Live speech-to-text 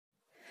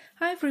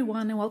Hi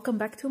everyone and welcome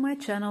back to my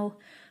channel.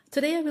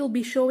 Today I will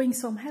be showing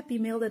some happy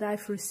mail that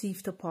I've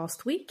received the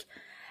past week,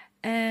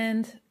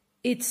 and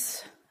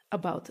it's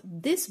about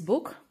this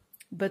book.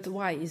 But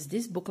why is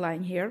this book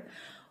lying here?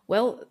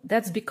 Well,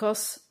 that's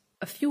because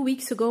a few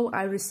weeks ago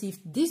I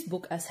received this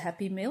book as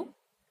happy mail,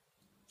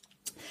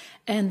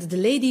 and the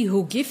lady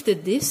who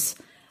gifted this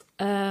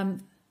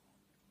didn't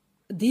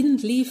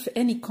leave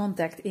any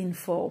contact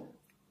info.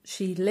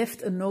 She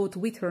left a note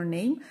with her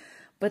name,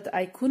 but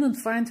I couldn't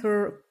find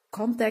her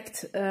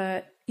contact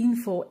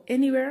info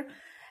anywhere,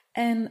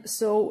 and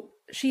so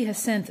she has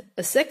sent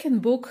a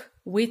second book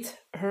with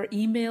her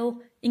email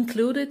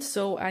included.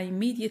 So I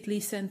immediately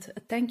sent a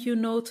thank you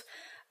note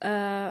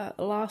I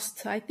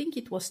think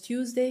it was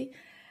Tuesday,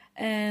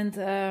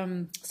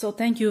 and so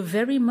thank you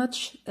very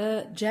much,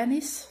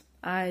 Janice.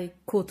 I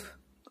could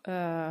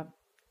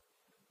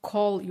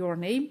call your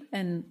name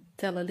and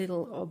tell a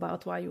little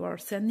about why you are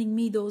sending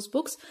me those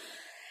books,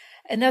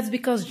 and that's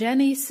because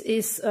Janice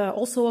is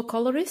also a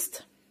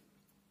colorist.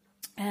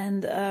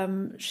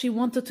 And she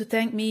wanted to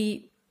thank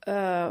me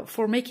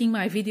for making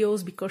my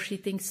videos because she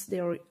thinks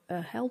they're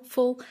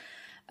helpful,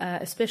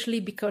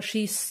 especially because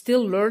she's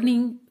still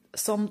learning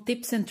some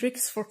tips and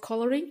tricks for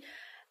coloring.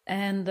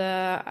 And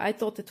I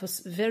thought it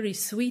was very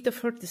sweet of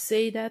her to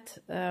say that.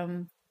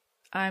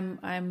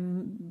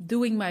 I'm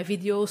doing my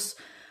videos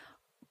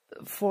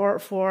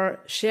for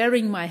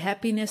sharing my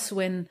happiness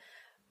when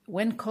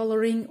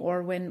coloring,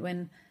 or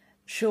when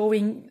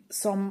showing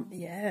some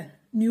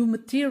new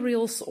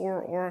materials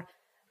or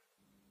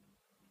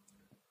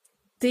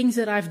things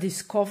that I've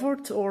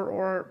discovered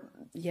or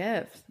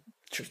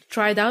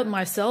tried out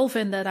myself,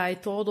 and that I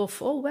thought of,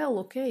 oh well,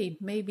 okay,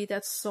 maybe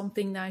that's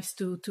something nice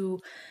to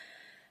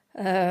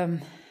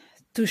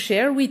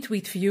share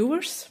with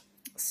viewers.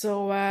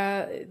 So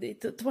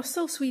it was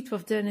so sweet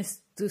of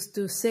Janice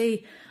to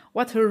say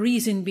what her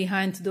reason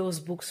behind those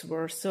books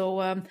were.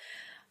 So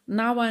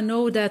now I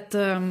know that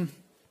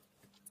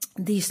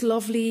these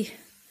lovely,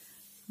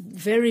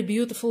 very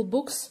beautiful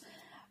books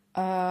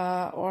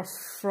or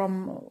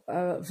from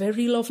a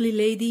very lovely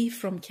lady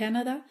from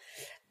Canada.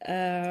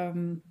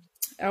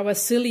 I was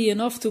silly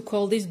enough to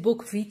call this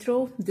book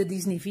Vitro, the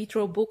Disney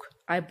Vitro book.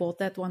 I bought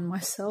that one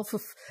myself a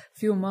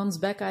few months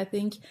back, I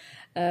think.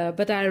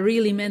 But I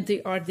really meant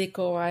the Art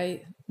Deco.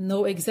 I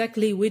know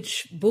exactly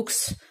which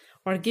books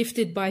are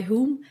gifted by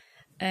whom.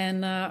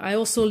 And I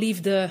also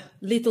leave the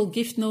little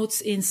gift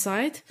notes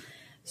inside.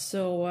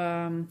 So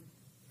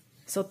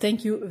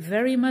thank you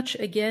very much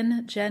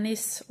again,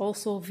 Janice,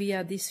 also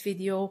via this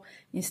video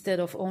instead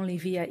of only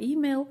via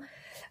email.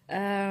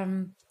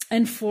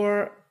 And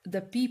for the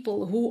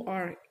people who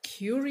are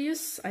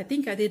curious, I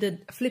think I did a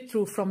flip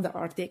through from the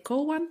Art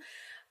Deco one,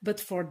 but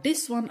for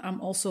this one I'm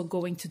also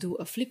going to do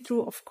a flip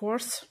through, of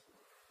course.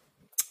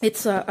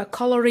 It's a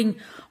coloring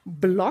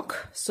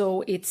block,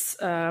 so it's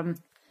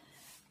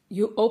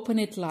you open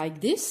it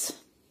like this,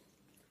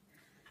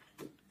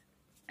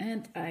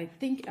 and I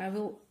think I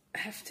will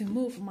have to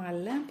move my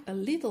lamp a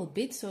little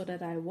bit so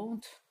that I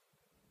won't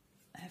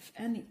have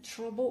any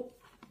trouble.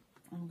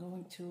 I'm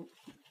going to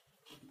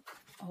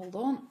hold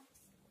on.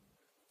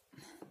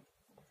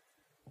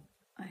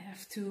 I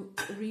have to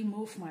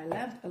remove my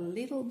lamp a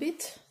little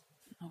bit.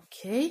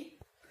 Okay.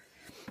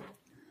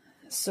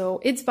 So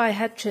it's by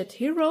Hatchet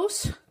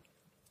Heroes,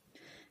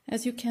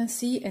 as you can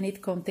see, and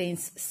it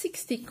contains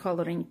 60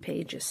 coloring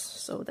pages.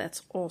 So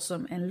that's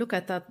awesome. And look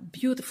at that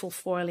beautiful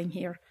foiling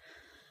here.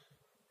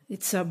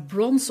 It's a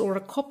bronze or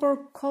a copper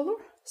color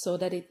so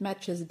that it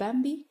matches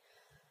Bambi.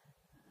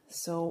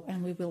 So,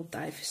 and we will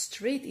dive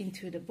straight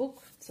into the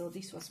book. So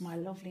this was my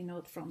lovely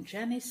note from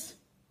Janice.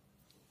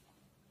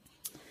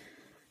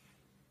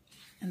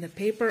 And the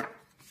paper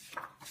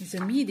is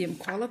a medium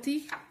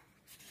quality.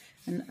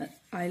 And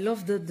I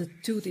love the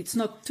tooth. It's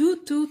not too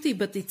toothy,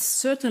 but it's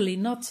certainly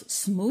not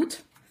smooth.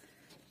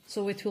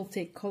 So it will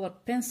take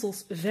colored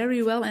pencils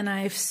very well. And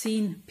I have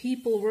seen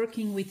people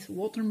working with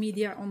water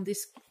media on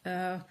this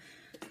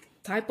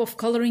type of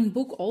coloring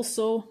book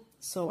also,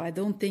 so I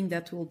don't think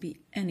that will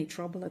be any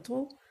trouble at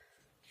all.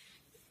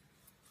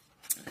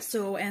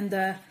 So, and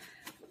the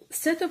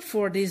setup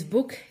for this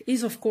book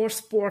is of course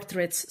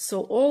portraits.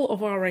 So all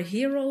of our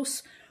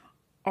heroes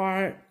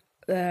are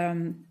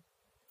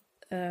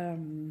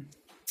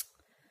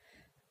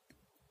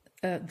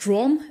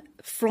drawn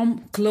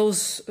from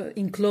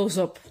in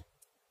close-up.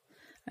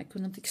 I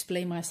couldn't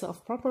explain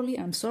myself properly,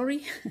 I'm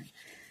sorry.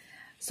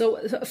 So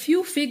a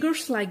few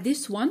figures like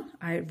this one,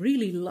 I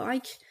really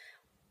like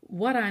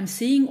what I'm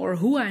seeing or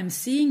who I'm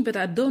seeing, but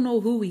I don't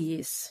know who he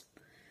is.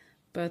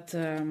 But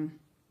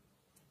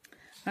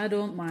I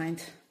don't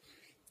mind.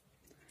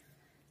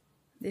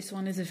 This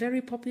one is a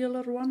very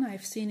popular one.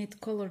 I've seen it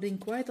colored in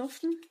quite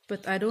often,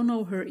 but I don't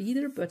know her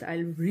either. But I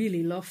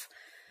really love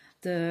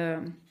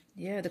the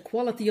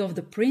quality of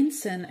the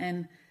prints,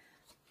 and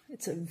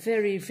it's a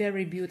very,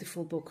 very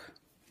beautiful book.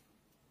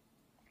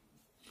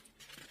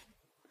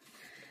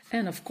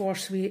 And of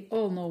course, we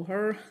all know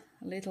her,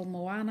 little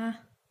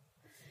Moana.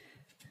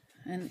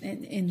 And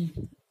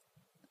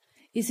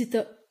is it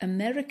the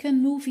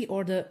American movie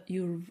or the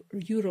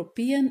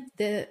European?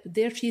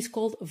 There she's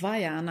called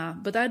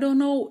Vaiana, but I don't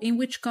know in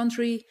which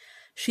country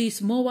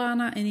she's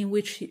Moana and in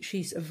which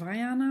she's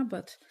Vaiana,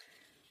 but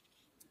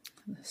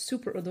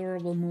super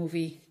adorable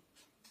movie.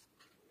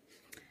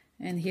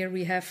 And here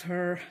we have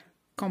her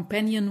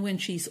companion when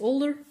she's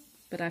older,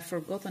 but I've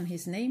forgotten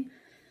his name.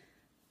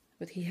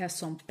 But he has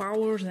some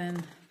powers.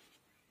 And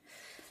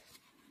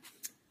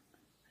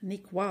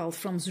Nick Wilde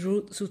from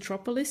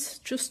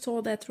Zootropolis, just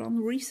saw that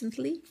one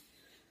recently.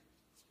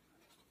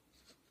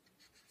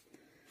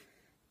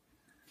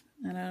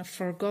 And I've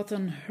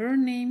forgotten her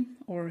name,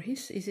 or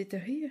his. Is it a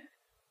he?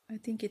 I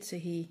think it's a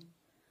he.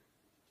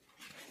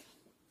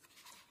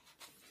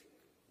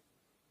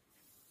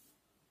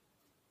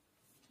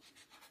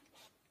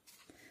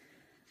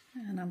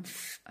 And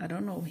I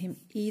don't know him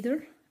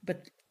either,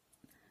 but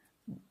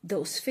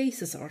those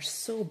faces are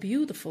so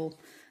beautiful.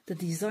 The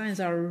designs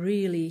are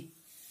really,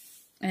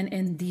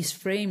 and these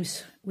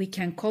frames, we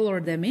can color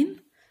them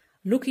in,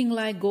 looking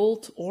like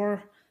gold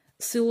or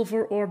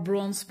silver or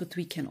bronze, but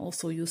we can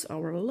also use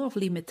our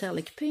lovely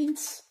metallic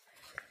paints.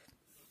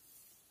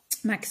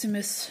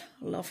 Maximus,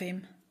 love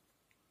him.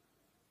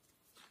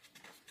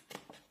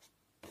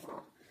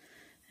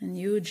 And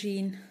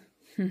Eugene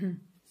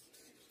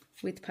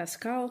with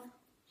Pascal.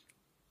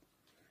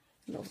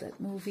 Love that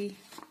movie.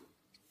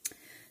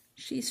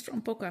 She's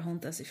from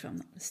Pocahontas, if I'm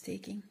not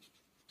mistaken.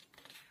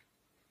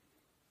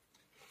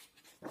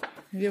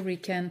 Here we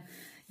can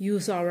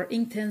use our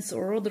Inktense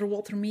or other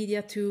water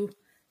media to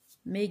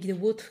make the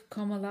wood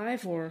come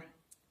alive, or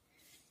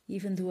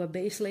even do a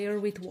base layer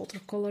with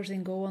watercolors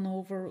and go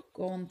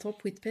on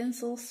top with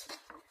pencils.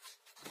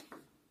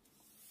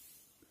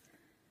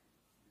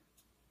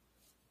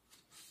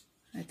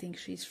 I think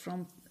she's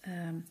from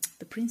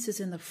The Princess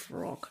and the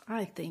Frog,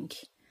 I think.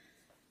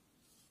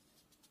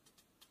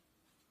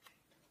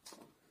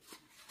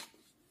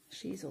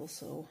 She's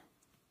also,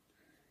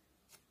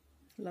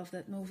 love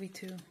that movie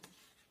too.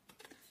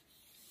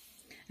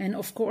 And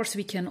of course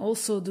we can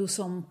also do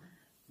some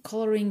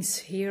colorings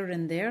here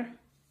and there.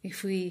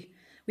 If we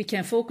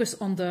can focus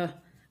on the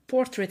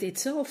portrait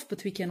itself,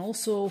 but we can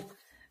also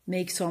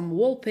make some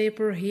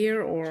wallpaper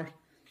here, or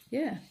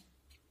yeah.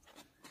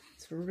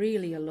 It's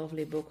really a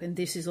lovely book, and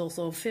this is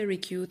also very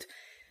cute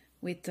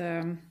with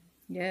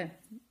yeah,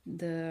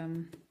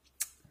 the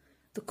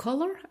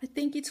color, I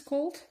think it's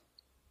called.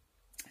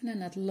 And then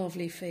that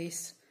lovely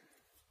face.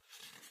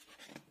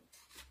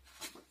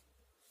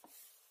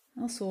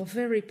 Also a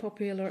very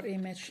popular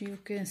image. You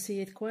can see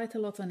it quite a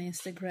lot on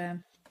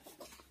Instagram.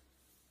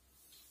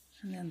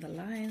 And then the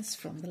lions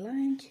from The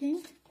Lion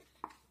King.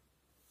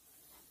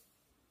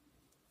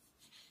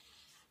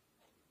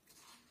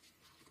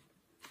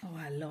 Oh,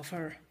 I love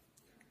her.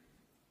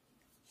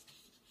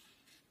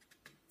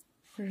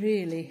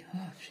 Really.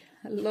 Oh,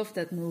 I love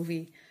that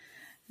movie.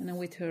 And then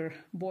with her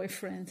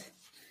boyfriend,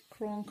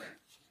 Kronk.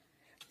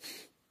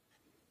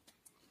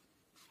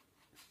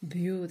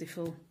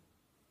 Beautiful.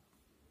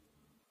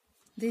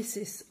 This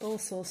is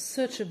also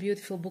such a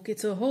beautiful book.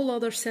 It's a whole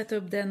other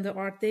setup than the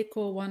Art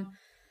Deco one,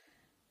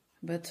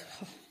 but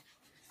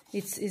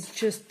it's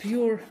just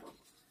pure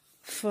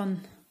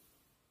fun.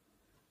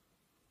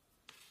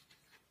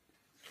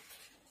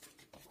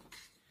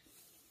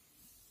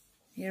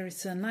 Here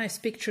is a nice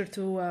picture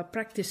to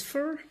practice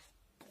fur.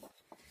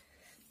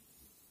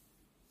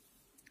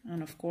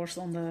 And of course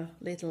on the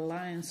little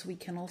lions we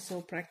can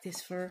also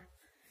practice fur.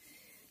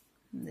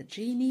 And the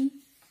genie.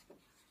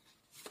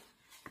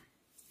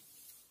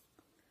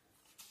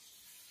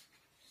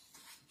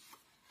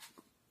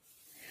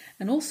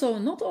 And also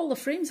not all the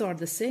frames are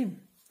the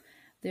same.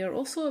 They are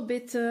also a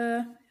bit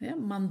yeah,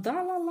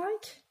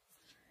 mandala-like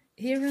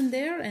here and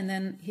there. And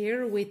then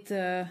here with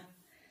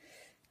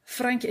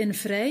Frank en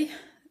Vrij,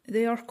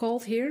 they are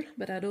called here,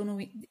 but I don't know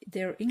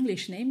their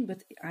English name.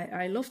 But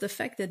I love the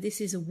fact that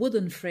this is a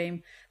wooden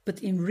frame,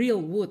 but in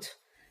real wood.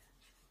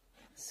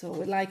 So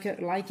like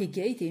a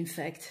gate, in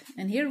fact.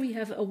 And here we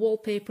have a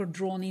wallpaper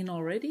drawn in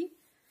already.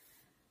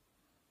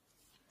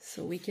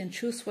 So we can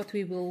choose what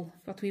we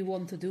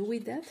want to do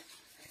with that.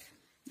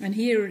 And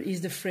here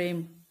is the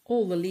frame,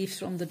 all the leaves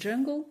from the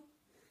jungle.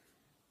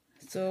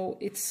 So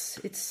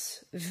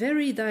it's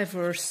very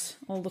diverse,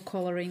 all the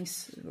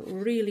colorings,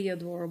 really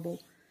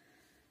adorable.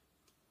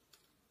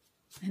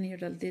 And here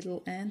the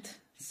little ant,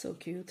 so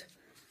cute.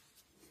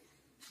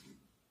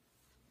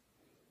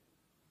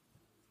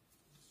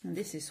 And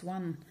this is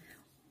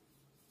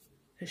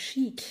a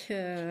chic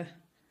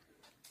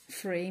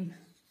frame.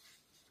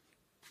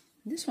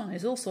 This one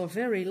is also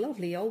very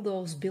lovely, all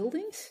those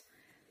buildings.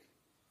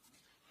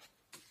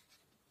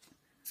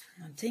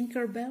 And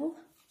Tinkerbell.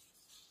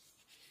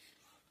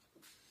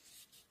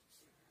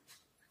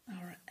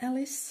 Our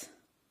Alice.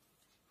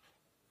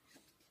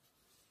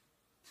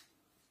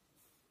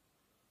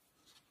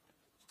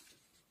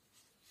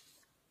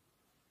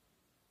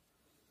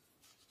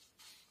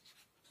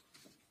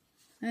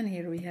 And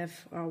here we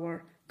have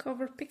our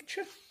cover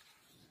picture.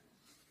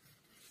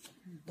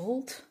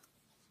 Bold.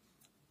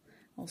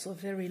 Also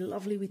very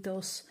lovely with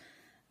those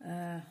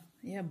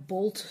yeah,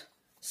 bold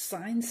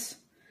signs.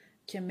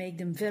 Can make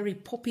them very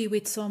poppy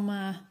with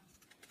some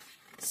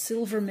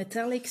silver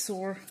metallics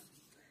or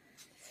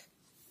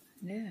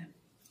yeah,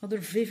 other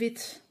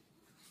vivid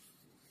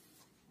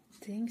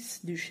things.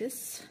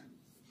 Duchess.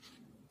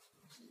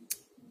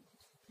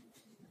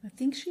 I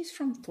think she's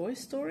from Toy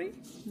Story,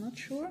 not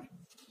sure.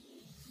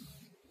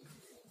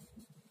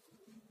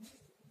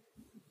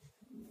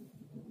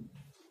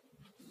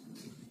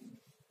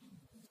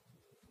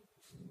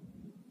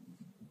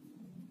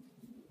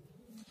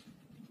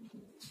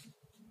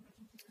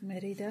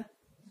 Merida.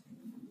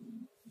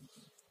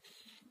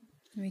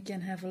 We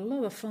can have a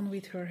lot of fun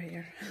with her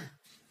hair.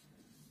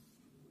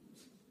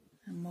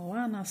 And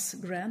Moana's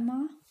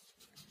grandma.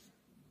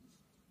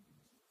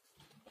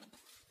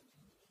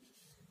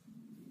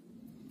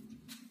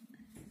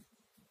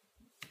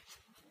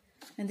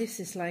 And this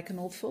is like an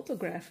old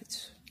photograph.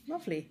 It's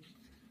lovely.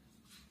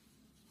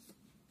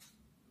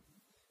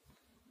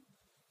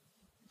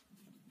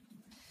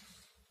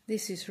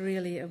 This is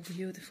really a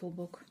beautiful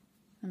book.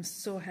 I'm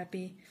so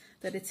happy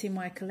that it's in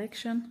my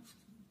collection.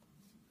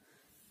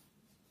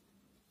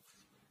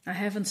 I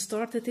haven't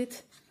started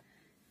it,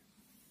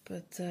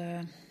 but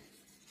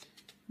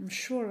I'm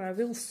sure I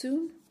will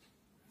soon.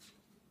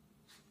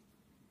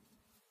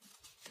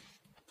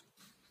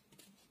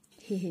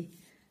 He's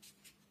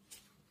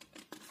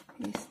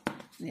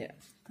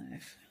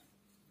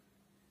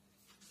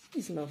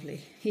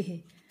lovely.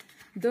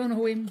 Don't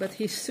know him, but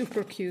he's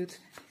super cute.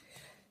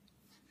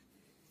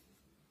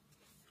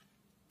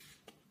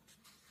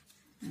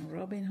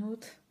 Robin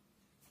Hood.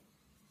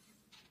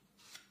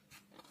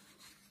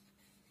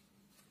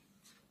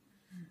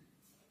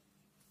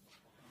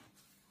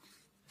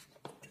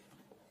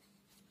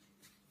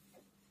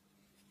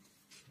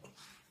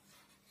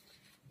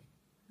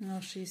 Oh,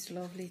 she's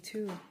lovely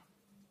too.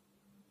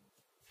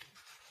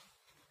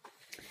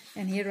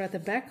 And here at the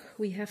back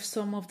we have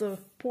some of the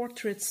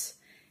portraits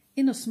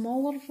in a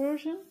smaller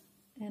version.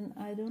 And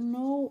I don't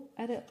know,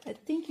 I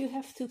think you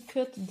have to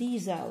cut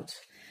these out.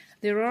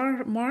 There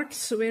are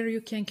marks where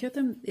you can cut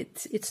them.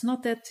 It's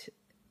not that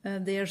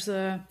there's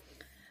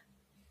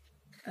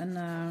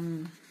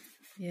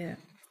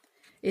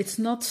it's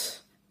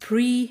not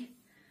pre-cut,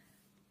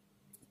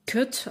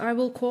 I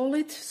will call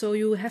it. So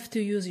you have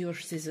to use your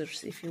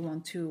scissors if you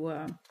want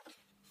to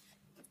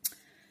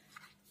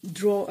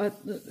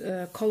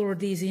color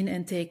these in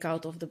and take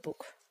out of the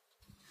book.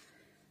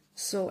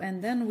 So,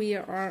 and then we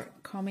are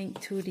coming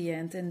to the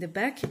end, and the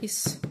back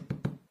is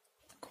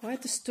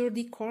quite a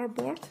sturdy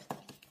cardboard.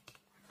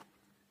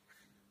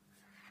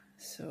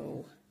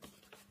 So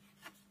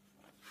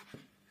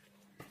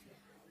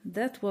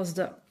that was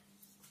the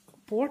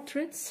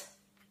portraits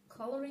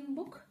coloring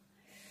book.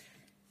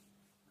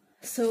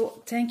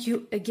 So thank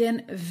you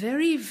again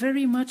very,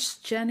 very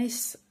much,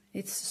 Janice.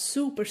 It's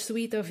super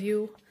sweet of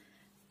you.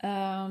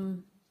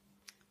 And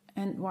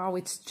wow,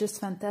 it's just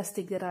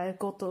fantastic that I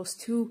got those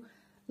two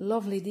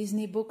lovely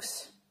Disney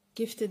books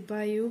gifted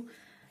by you.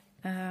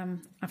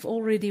 I've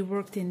already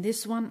worked in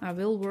this one. I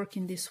will work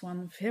in this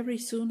one very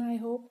soon, I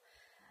hope.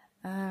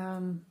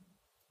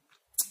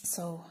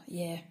 So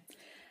yeah,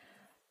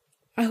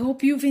 I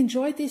hope you've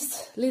enjoyed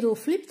this little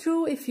flip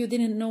through if you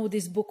didn't know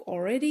this book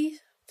already.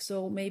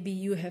 So maybe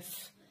you have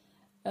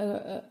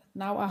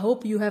now I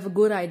hope you have a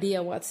good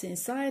idea what's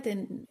inside,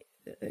 and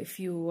if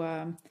you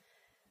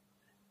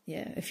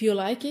if you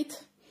like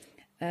it.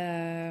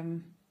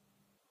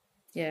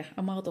 Yeah,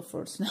 I'm out of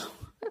words now.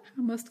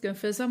 I must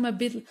confess, I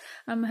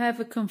have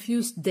a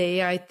confused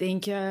day, I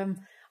think.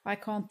 I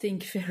can't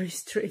think very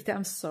straight,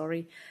 I'm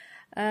sorry.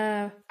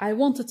 I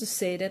wanted to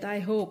say that I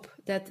hope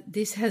that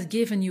this has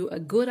given you a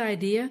good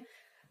idea,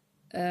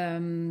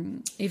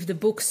 if the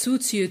book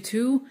suits you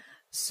too,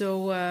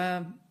 so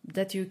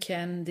that you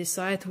can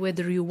decide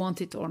whether you want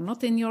it or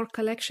not in your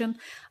collection.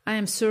 I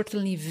am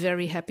certainly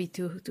very happy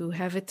to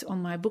have it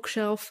on my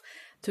bookshelf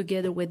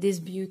together with this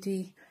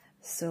beauty.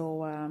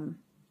 So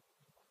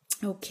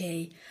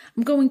okay,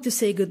 I'm going to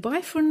say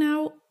goodbye for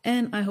now,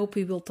 and I hope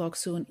we will talk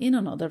soon in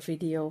another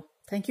video.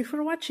 Thank you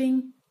for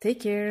watching.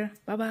 Take care.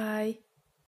 Bye bye.